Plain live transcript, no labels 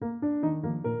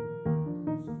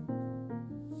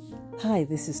Hi,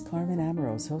 this is Carmen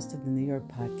Amorose, host of the New York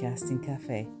Podcasting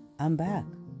Cafe. I'm back.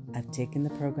 I've taken the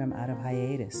program out of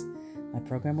hiatus. My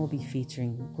program will be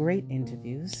featuring great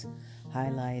interviews,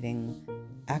 highlighting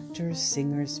actors,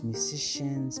 singers,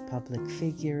 musicians, public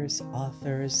figures,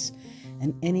 authors,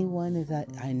 and anyone that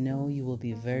I know you will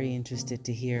be very interested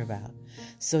to hear about.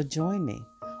 So join me.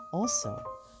 Also,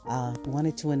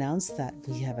 wanted to announce that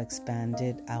we have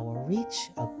expanded our reach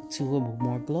to a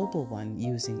more global one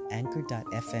using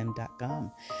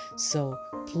anchor.fm.com. So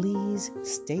please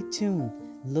stay tuned.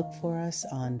 Look for us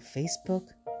on Facebook,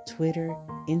 Twitter,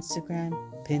 Instagram,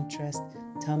 Pinterest,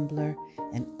 Tumblr,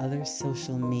 and other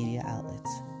social media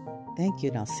outlets. Thank you,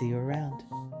 and I'll see you around.